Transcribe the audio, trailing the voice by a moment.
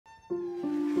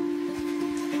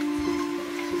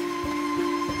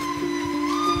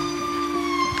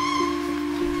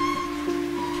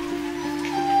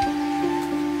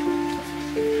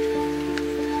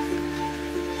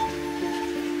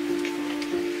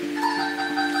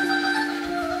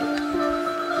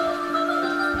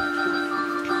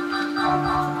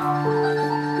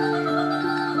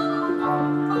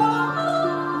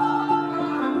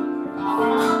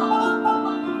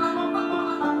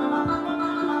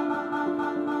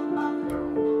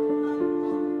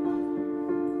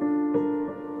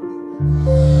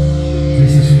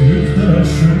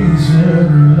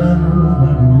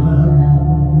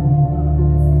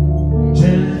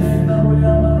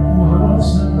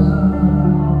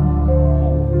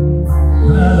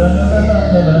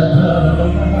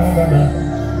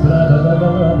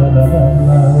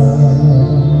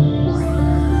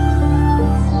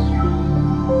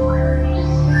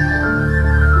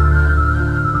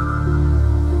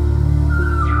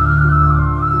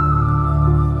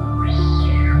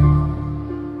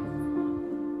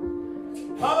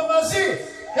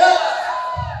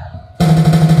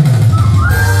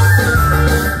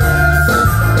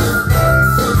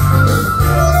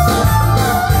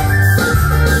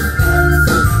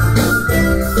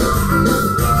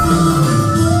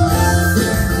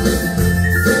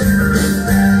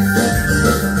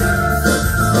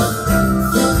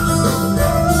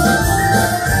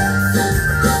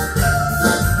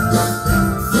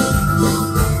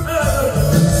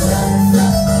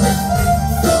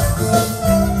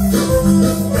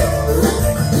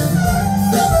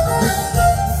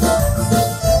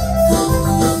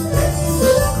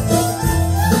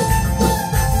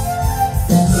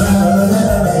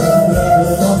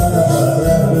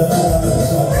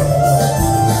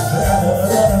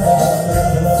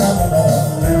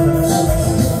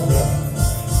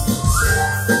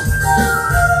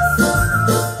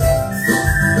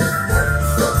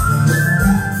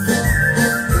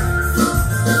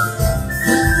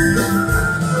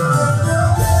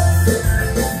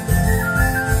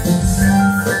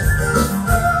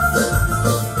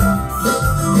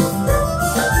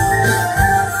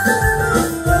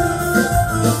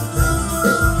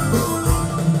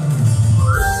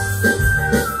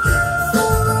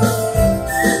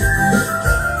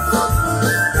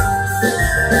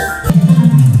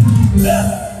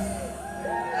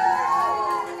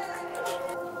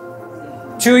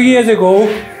2 years ago,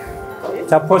 it's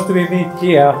supposed to be me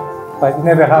here, but it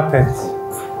never happened.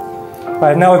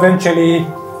 But now eventually,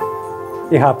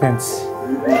 it happens.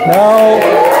 Now,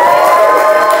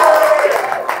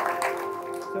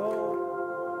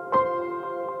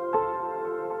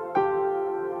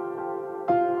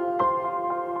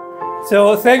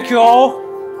 so thank you all.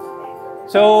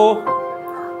 So,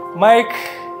 Mike,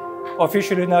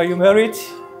 officially now you're married.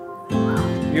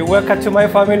 You're welcome to my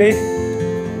family.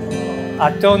 I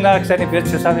don't ask any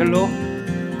bits to son-in-law.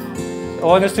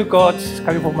 Honest to God, it's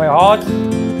coming from my heart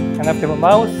and up to my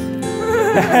mouth.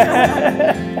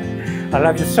 I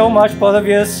love you so much, both of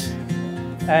you,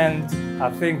 and I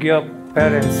think your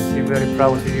parents are very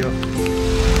proud of you.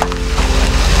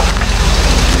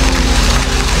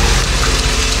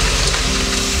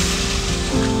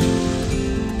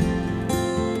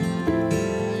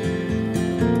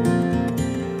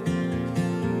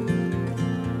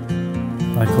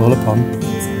 I call upon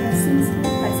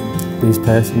these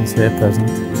persons here present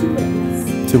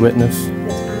to witness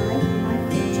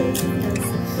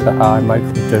that I,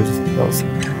 Michael Joseph Wilson,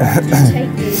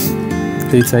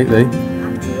 do take thee,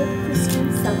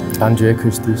 Andrea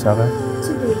Christie Sava,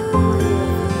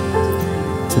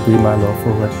 to be my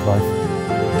lawful wedded wife.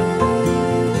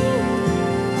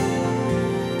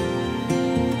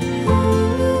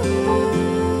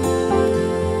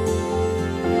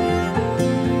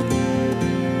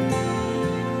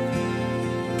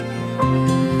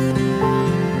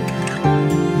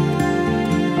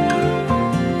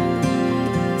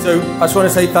 So I just want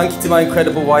to say thank you to my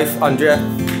incredible wife, Andrea.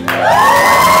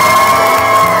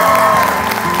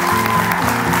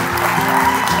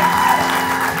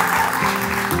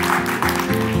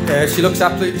 She looks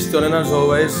absolutely stunning as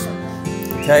always.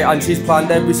 Okay, and she's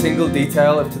planned every single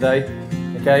detail of today.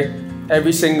 Okay,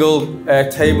 every single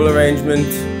table arrangement.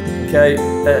 Okay,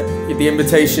 the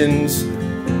invitations,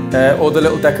 all the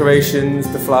little decorations,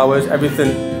 the flowers,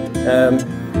 everything.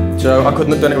 So I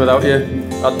couldn't have done it without you.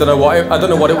 I don't know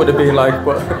what it would have been like,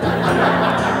 but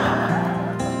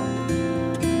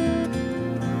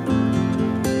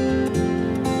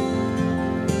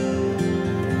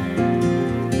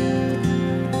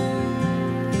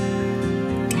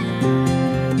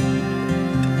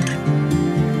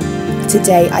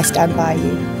today I stand by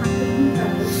you,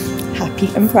 happy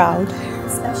and proud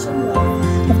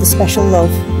of the special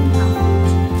love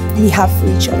we have for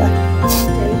each other.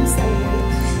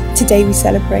 Today we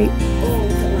celebrate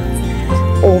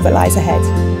all that lies ahead.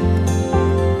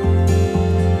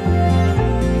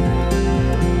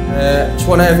 Just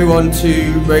want everyone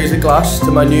to raise a glass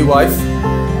to my new wife.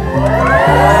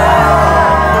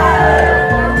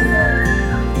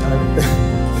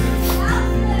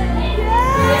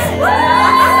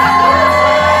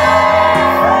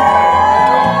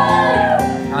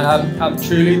 And I'm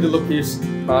truly the luckiest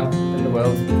man in the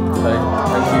world today.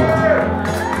 Thank you.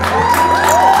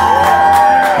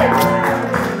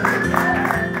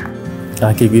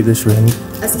 I give you this ring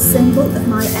as a symbol of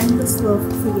my endless love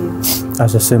for you.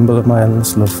 as a symbol of my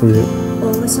endless love for you.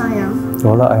 All that I am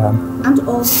All that I am and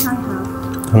all that I have,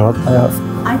 and all that I have,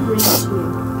 I bring to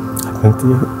you. I bring to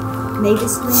you. May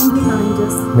this ring remind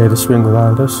us May this ring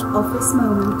remind us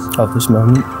of this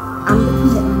moment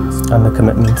and the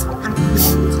commitment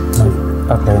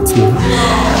I've made to you.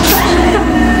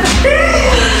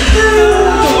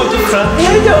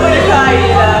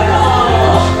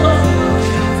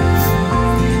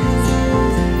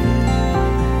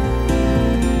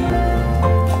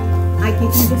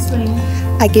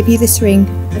 I give you this ring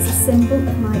as a symbol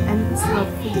of my endless love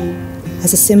for you.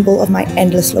 as a symbol of my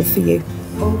endless love for you.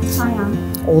 All that I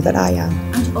am All that I am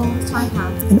and all that I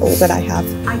have, and all that I have,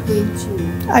 I bring to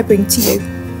you. I bring to you.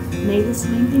 May this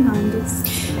ring remind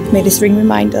us May this ring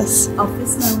remind us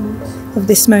of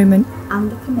this moment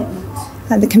and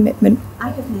the commitment I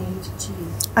have made to you.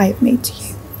 I have made to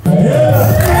you.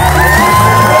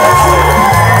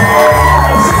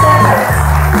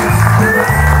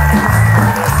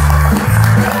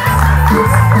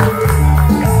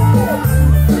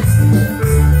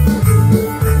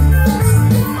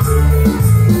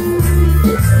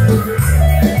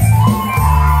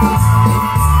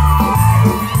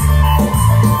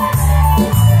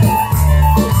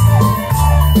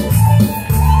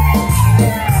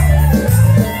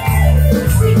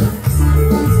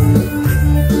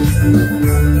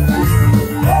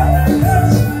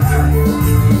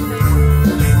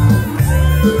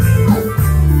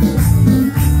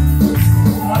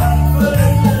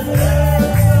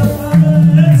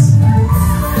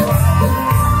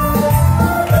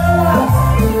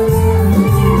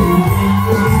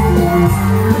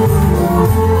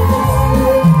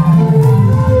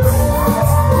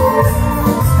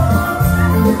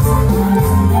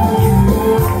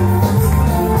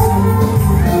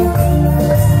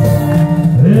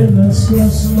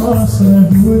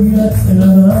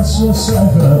 Ένα σ'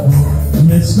 αγαπώ,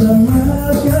 μες στα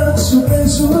μάτια σου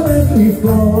παίζουνε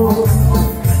κρυφό.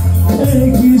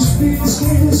 Έχεις πει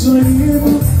στη ζωή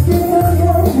μου και η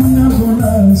καρδιά μου να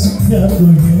πονάς. Για το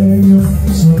γέλιο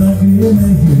στο δάκρυ με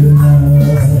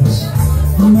γυρνάς.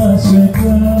 Να σε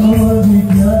κάνω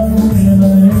δικιά μου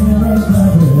ένα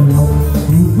ταβερό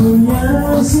που του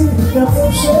μοιάζει κι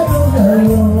απόψε το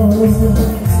καλό.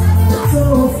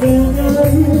 Το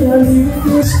φεγγάρι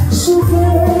αλήθειες σου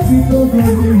πρέπει το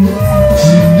παιδί.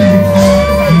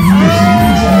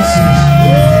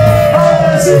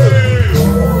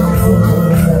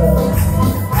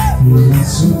 Να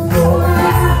σου πω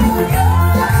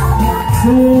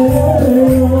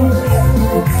Θεό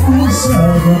που σ'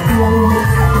 αγαπώ.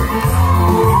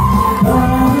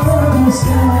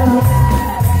 Άστα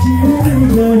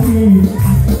κοίταγε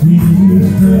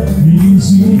ήρθε μη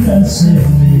ζήτασε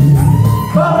μη.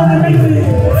 Πάμε Δημήτρη!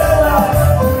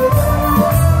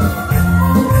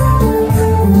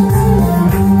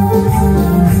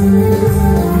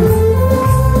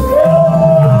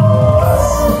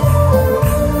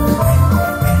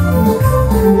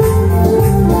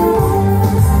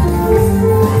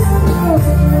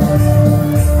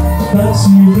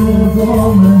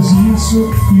 Ταξιδεύω μαζί σου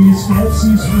και οι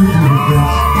σκέψεις μου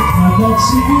γλυκές. Μα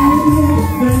ταξίδι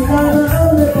δεν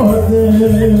κάνανε ποτέ.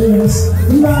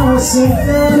 Να σε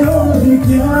κάνω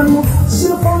δικιά μου, σε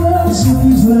φωνάζω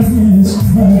τις βραδιές.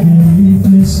 Μα δεν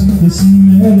ήρθες και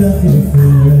σήμερα και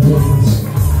χθες.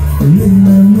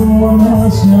 Είμαι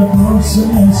μόνος για απόψε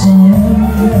σαν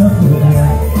μια φορά.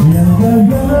 Η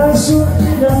αγκαλιά σου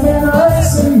για μένα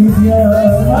είσαι ίδια.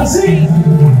 Μαζί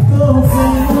το